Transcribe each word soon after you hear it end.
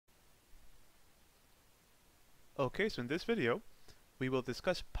Okay, so in this video, we will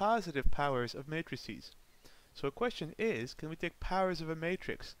discuss positive powers of matrices. So a question is, can we take powers of a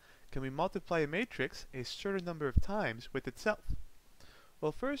matrix? Can we multiply a matrix a certain number of times with itself?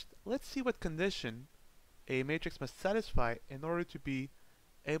 Well, first, let's see what condition a matrix must satisfy in order to be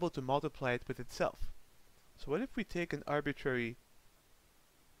able to multiply it with itself. So what if we take an arbitrary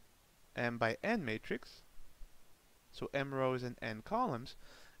m by n matrix, so m rows and n columns,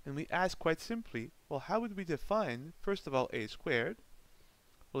 and we ask quite simply, well, how would we define, first of all, a squared?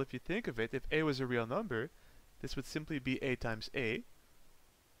 Well, if you think of it, if a was a real number, this would simply be a times a.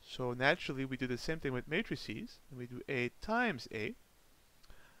 So naturally, we do the same thing with matrices, and we do a times a.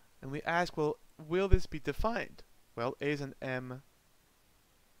 And we ask, well, will this be defined? Well, a is an m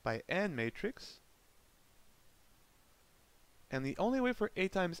by n matrix. And the only way for a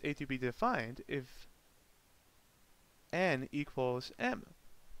times a to be defined if n equals m.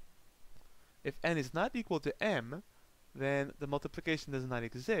 If n is not equal to m, then the multiplication does not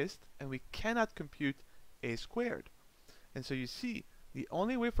exist, and we cannot compute a squared. And so you see, the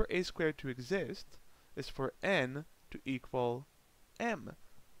only way for a squared to exist is for n to equal m,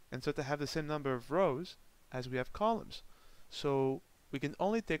 and so to have the same number of rows as we have columns. So we can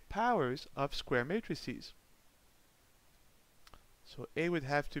only take powers of square matrices. So a would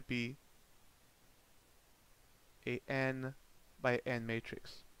have to be a n by n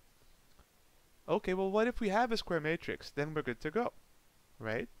matrix. Okay, well, what if we have a square matrix? Then we're good to go,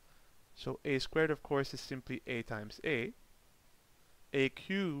 right? So a squared, of course, is simply a times a. A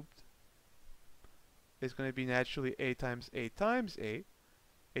cubed is going to be naturally a times a times a.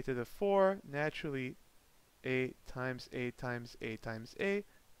 A to the 4, naturally a times a times a times a,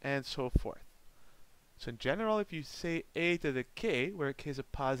 and so forth. So in general, if you say a to the k, where k is a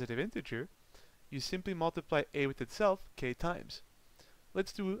positive integer, you simply multiply a with itself k times.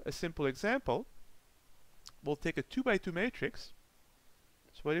 Let's do a simple example. We'll take a 2 by 2 matrix.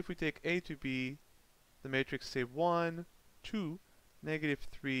 So what if we take a to be the matrix, say 1, 2, negative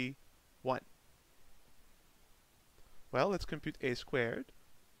 3, 1. Well, let's compute a squared,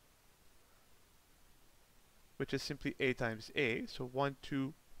 which is simply a times a. So 1,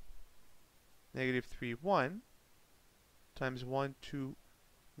 2, negative 3, 1 times 1, 2,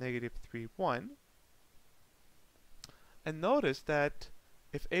 negative 3, 1. And notice that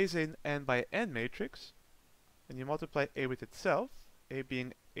if a is an n by n matrix, and you multiply a with itself, a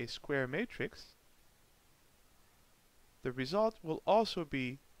being a square matrix, the result will also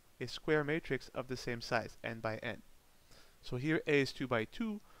be a square matrix of the same size, n by n. So here a is 2 by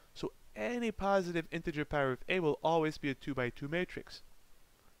 2, so any positive integer power of a will always be a 2 by 2 matrix.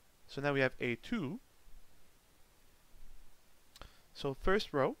 So now we have a2. So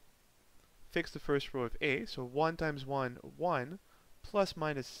first row, fix the first row of a, so 1 times 1, 1, plus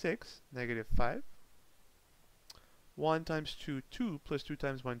minus 6, negative 5. 1 times 2, 2, plus 2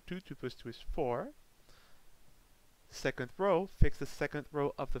 times 1, 2, 2 plus 2 is 4. Second row, fix the second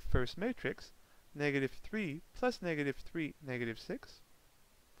row of the first matrix, negative 3 plus negative 3, negative 6.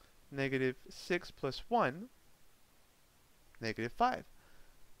 Negative 6 plus 1, negative 5.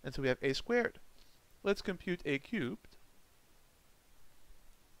 And so we have a squared. Let's compute a cubed.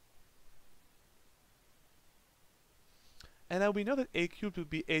 And now we know that a cubed would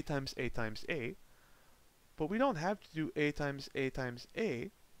be a times a times a, but we don't have to do a times a times a,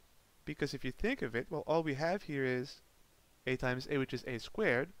 because if you think of it, well, all we have here is a times a, which is a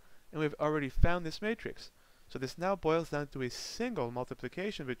squared, and we've already found this matrix. So this now boils down to a single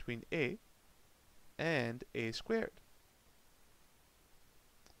multiplication between a and a squared.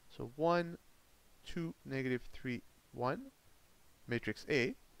 So 1, 2, negative 3, 1, matrix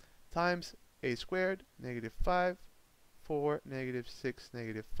A, times a squared, negative 5, 4, negative 6,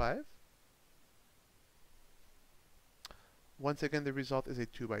 negative 5. Once again, the result is a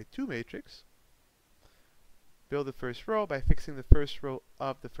 2 by 2 matrix. Build the first row by fixing the first row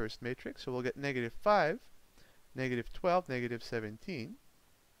of the first matrix. So we'll get negative 5, negative 12, negative 17,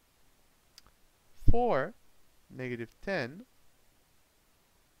 4, negative 10,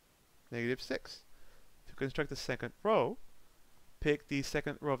 negative 6. To construct the second row, pick the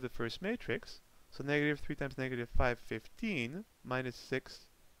second row of the first matrix. So negative 3 times negative 5, 15, minus 6,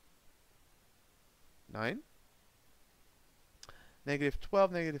 9. Negative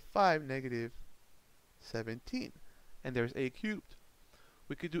 12, negative 5, negative 17. And there's a cubed.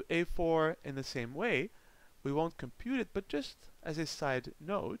 We could do a4 in the same way. We won't compute it, but just as a side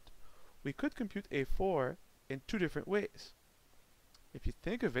note, we could compute a4 in two different ways. If you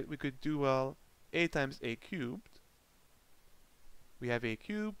think of it, we could do, well, a times a cubed. We have a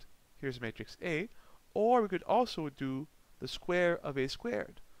cubed, here's matrix A, or we could also do the square of a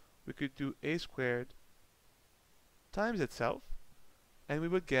squared. We could do a squared times itself, and we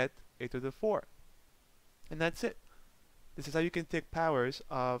would get a to the 4. And that's it. This is how you can take powers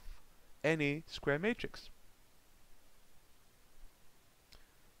of any square matrix.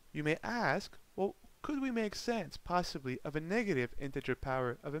 You may ask, well, could we make sense, possibly, of a negative integer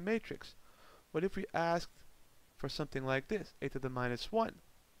power of a matrix? What if we asked for something like this, a to the minus 1,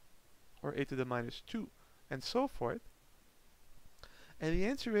 or a to the minus 2, and so forth? And the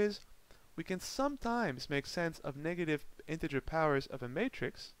answer is, we can sometimes make sense of negative integer powers of a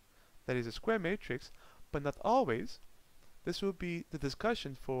matrix, that is a square matrix, but not always. This will be the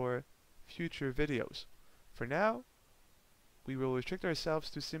discussion for future videos. For now, we will restrict ourselves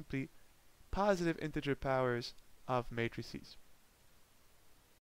to simply positive integer powers of matrices.